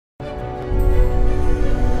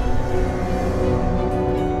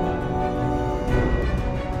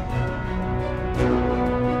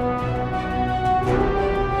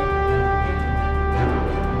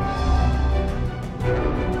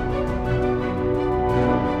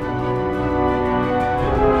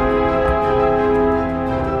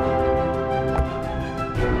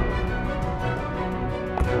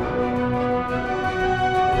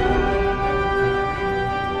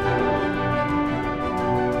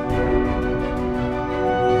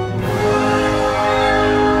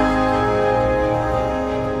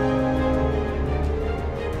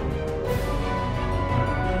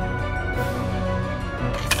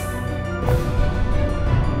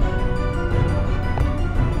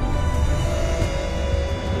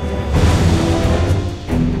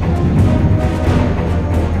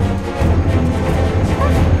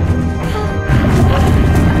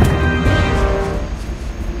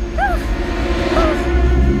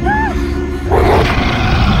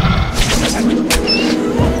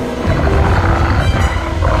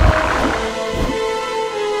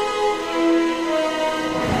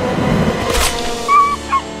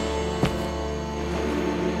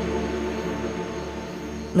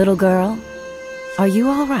Little girl, are you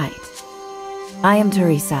all right? I am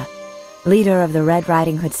Teresa, leader of the Red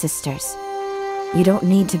Riding Hood Sisters. You don't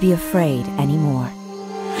need to be afraid anymore.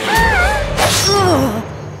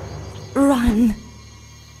 Run.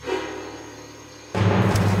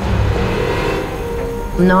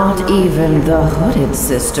 Not even the Hooded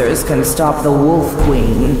Sisters can stop the Wolf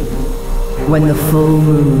Queen. When the full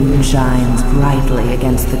moon shines brightly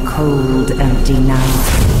against the cold, empty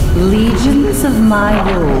night, legions of my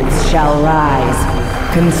wolves shall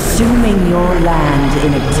rise, consuming your land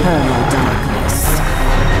in eternal darkness.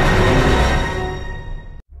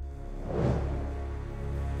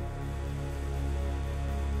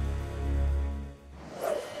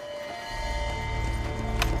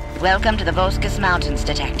 Welcome to the Voskus Mountains,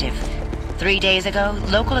 Detective. 3 days ago,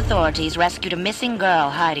 local authorities rescued a missing girl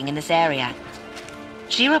hiding in this area.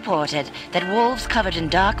 She reported that wolves covered in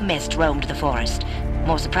dark mist roamed the forest.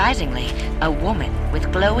 More surprisingly, a woman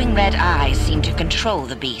with glowing red eyes seemed to control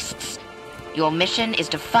the beasts. Your mission is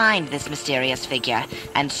to find this mysterious figure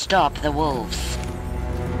and stop the wolves.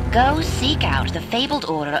 Go seek out the fabled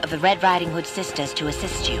order of the Red Riding Hood Sisters to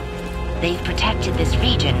assist you. They've protected this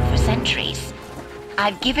region for centuries.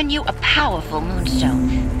 I've given you a powerful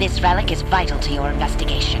moonstone. This relic is vital to your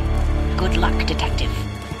investigation. Good luck, Detective.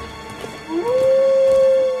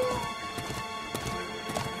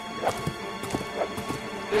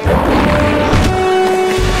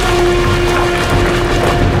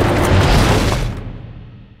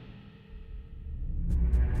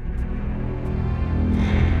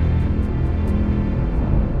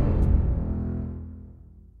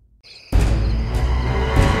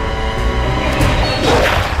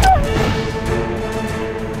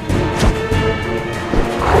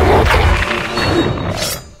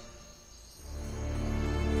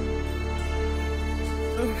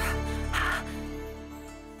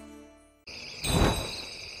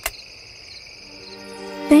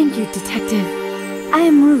 Thank you, Detective. I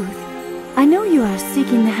am Ruth. I know you are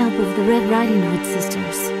seeking the help of the Red Riding Hood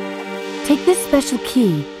Sisters. Take this special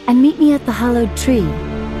key and meet me at the hollowed tree.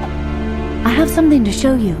 I have something to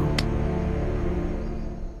show you.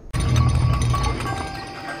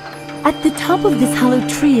 At the top of this hollowed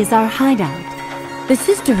tree is our hideout. The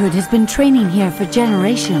Sisterhood has been training here for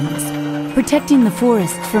generations, protecting the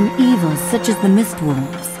forest from evils such as the Mist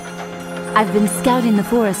Wolves. I've been scouting the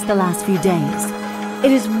forest the last few days.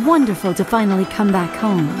 It is wonderful to finally come back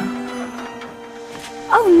home.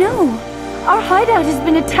 Oh no! Our hideout has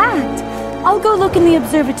been attacked! I'll go look in the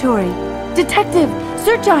observatory. Detective,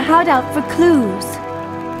 search our hideout for clues.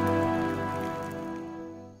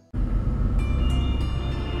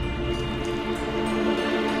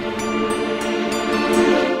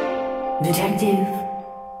 Detective,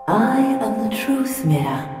 I am the Truth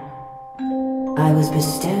Mirror. I was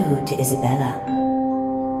bestowed to Isabella,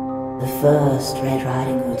 the first Red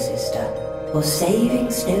Riding Hood sister, for saving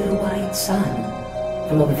Snow White's son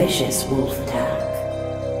from a vicious wolf attack.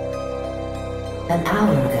 An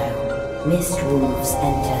hour ago, Mist Wolves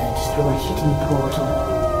entered through a hidden portal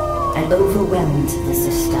and overwhelmed the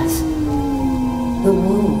sisters. The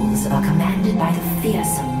wolves are commanded by the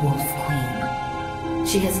fearsome Wolf Queen.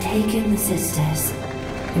 She has taken the sisters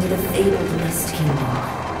into the fabled Mist Kingdom,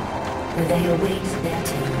 where they await their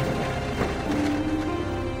doom.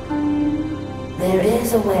 There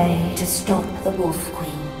is a way to stop the Wolf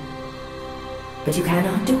Queen, but you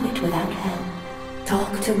cannot do it without help.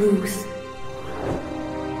 Talk to Ruth.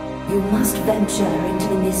 You must venture into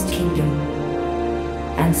the Mist Kingdom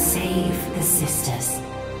and save the sisters.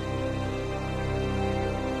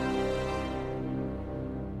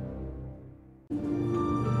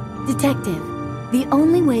 Detective, the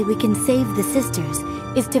only way we can save the sisters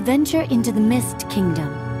is to venture into the Mist Kingdom.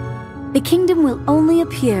 The kingdom will only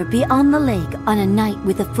appear beyond the lake on a night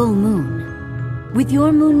with a full moon. With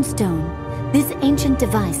your moonstone, this ancient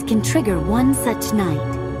device can trigger one such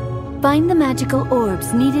night. Find the magical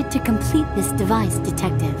orbs needed to complete this device,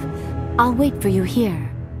 Detective. I'll wait for you here.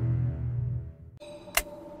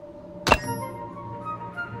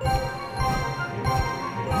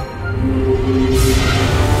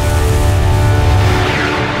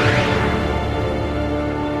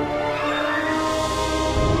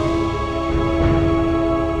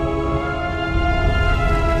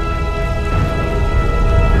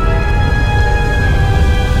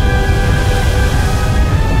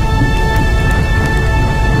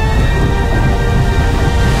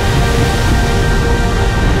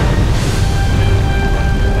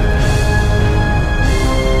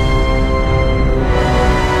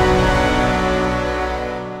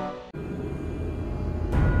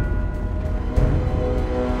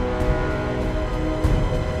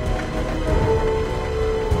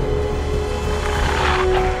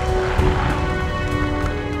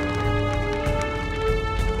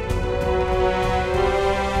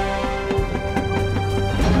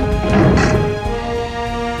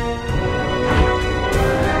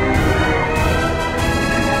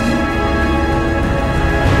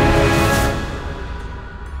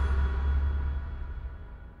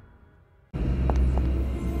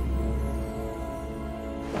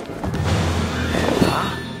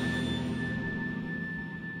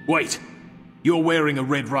 Wait! You're wearing a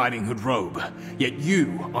Red Riding Hood robe, yet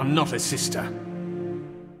you are not a sister.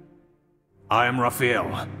 I am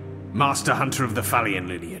Raphael, Master Hunter of the Fallian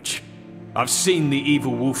lineage. I've seen the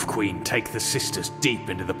evil Wolf Queen take the sisters deep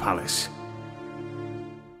into the palace.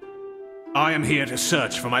 I am here to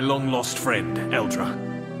search for my long-lost friend,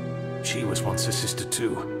 Eldra. She was once a sister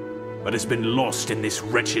too, but has been lost in this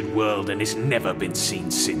wretched world and has never been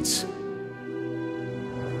seen since.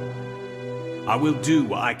 I will do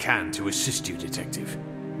what I can to assist you, Detective.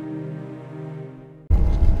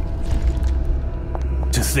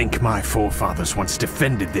 To think my forefathers once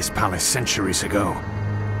defended this palace centuries ago.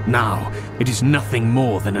 Now, it is nothing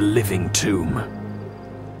more than a living tomb.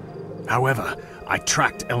 However, I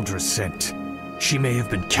tracked Eldra's scent. She may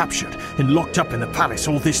have been captured and locked up in the palace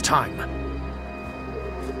all this time.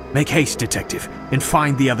 Make haste, Detective, and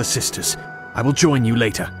find the other sisters. I will join you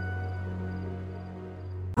later.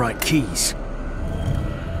 Right keys.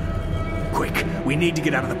 Quick, we need to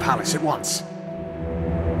get out of the palace at once.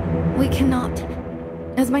 We cannot,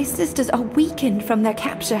 as my sisters are weakened from their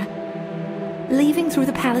capture. Leaving through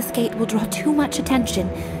the palace gate will draw too much attention,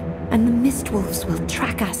 and the Mistwolves will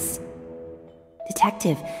track us.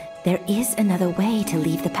 Detective, there is another way to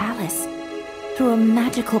leave the palace. Through a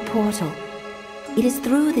magical portal. It is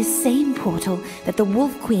through this same portal that the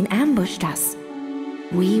Wolf Queen ambushed us.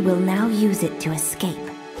 We will now use it to escape.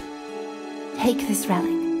 Take this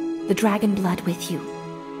relic, the dragon blood, with you.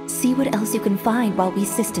 See what else you can find while we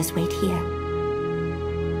sisters wait here.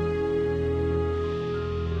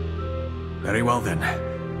 Very well then.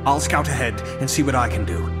 I'll scout ahead and see what I can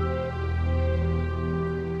do.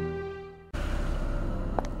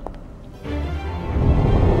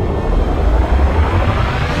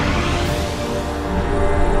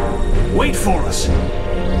 Wait for us!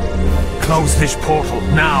 Close this portal,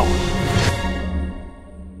 now!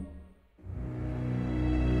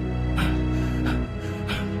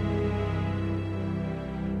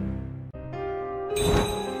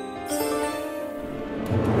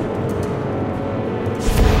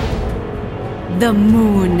 The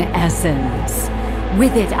Moon Essence.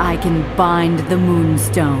 With it I can bind the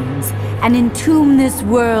Moonstones and entomb this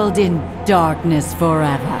world in darkness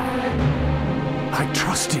forever. I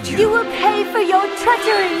trusted you. You will pay for your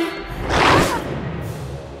treachery!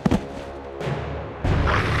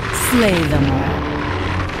 Slay them all.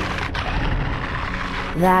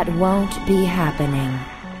 That won't be happening.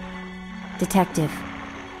 Detective,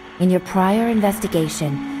 in your prior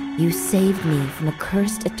investigation, you saved me from a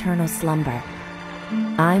cursed eternal slumber.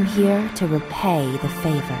 I'm here to repay the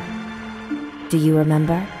favor. Do you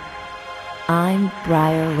remember? I'm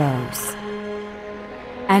Briar Rose.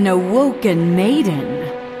 An awoken maiden?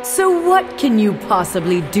 So what can you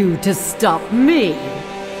possibly do to stop me?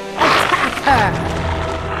 Attack her!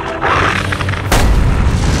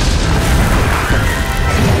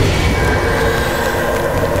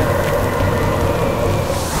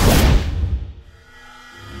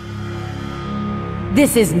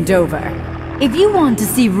 This isn't over. If you want to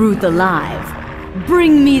see Ruth alive,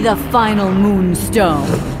 bring me the final Moonstone.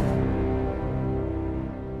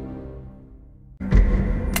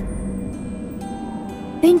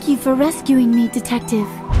 Thank you for rescuing me, Detective.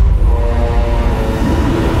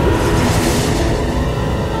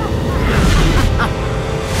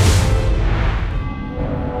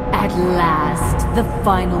 The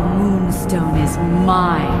final moonstone is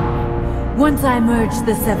mine. Once I merge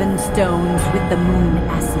the 7 stones with the moon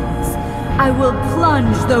essence, I will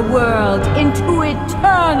plunge the world into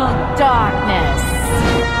eternal darkness.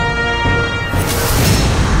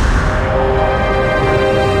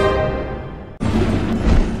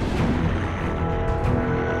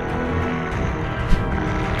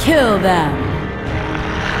 Kill them!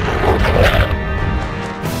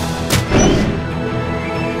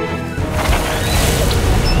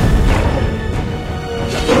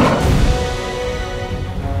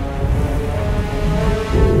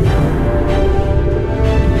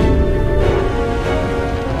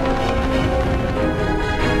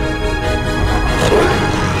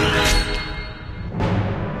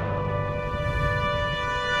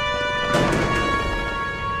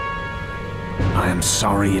 I am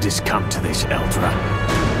sorry it has come to this, Eldra.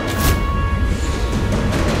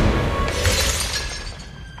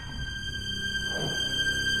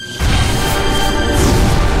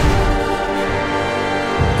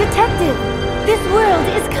 Detective! This world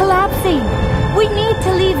is collapsing! We need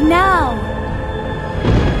to leave now!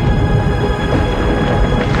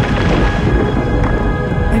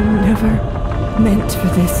 I never meant for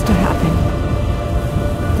this to happen.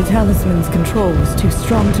 The talisman's control was too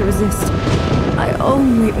strong to resist. I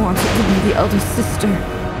only wanted to be the eldest sister.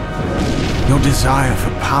 Your desire for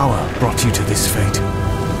power brought you to this fate.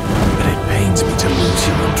 But it pains me to lose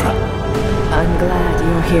you, Eldra. I'm glad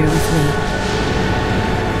you're here with me.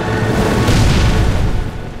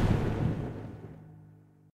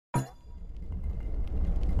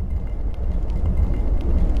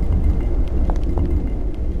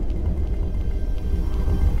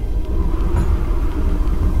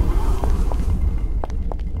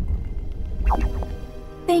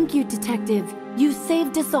 Thank you, Detective. You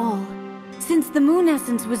saved us all. Since the moon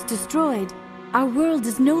essence was destroyed, our world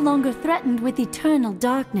is no longer threatened with eternal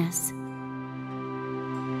darkness.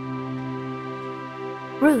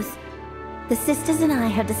 Ruth, the sisters and I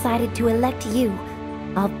have decided to elect you,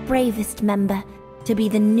 our bravest member, to be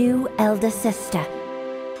the new elder sister.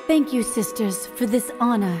 Thank you, sisters, for this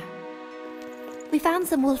honor. We found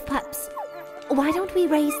some wolf pups. Why don't we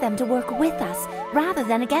raise them to work with us, rather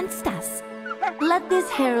than against us? Let this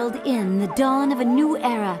herald in the dawn of a new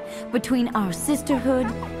era between our sisterhood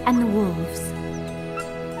and the wolves.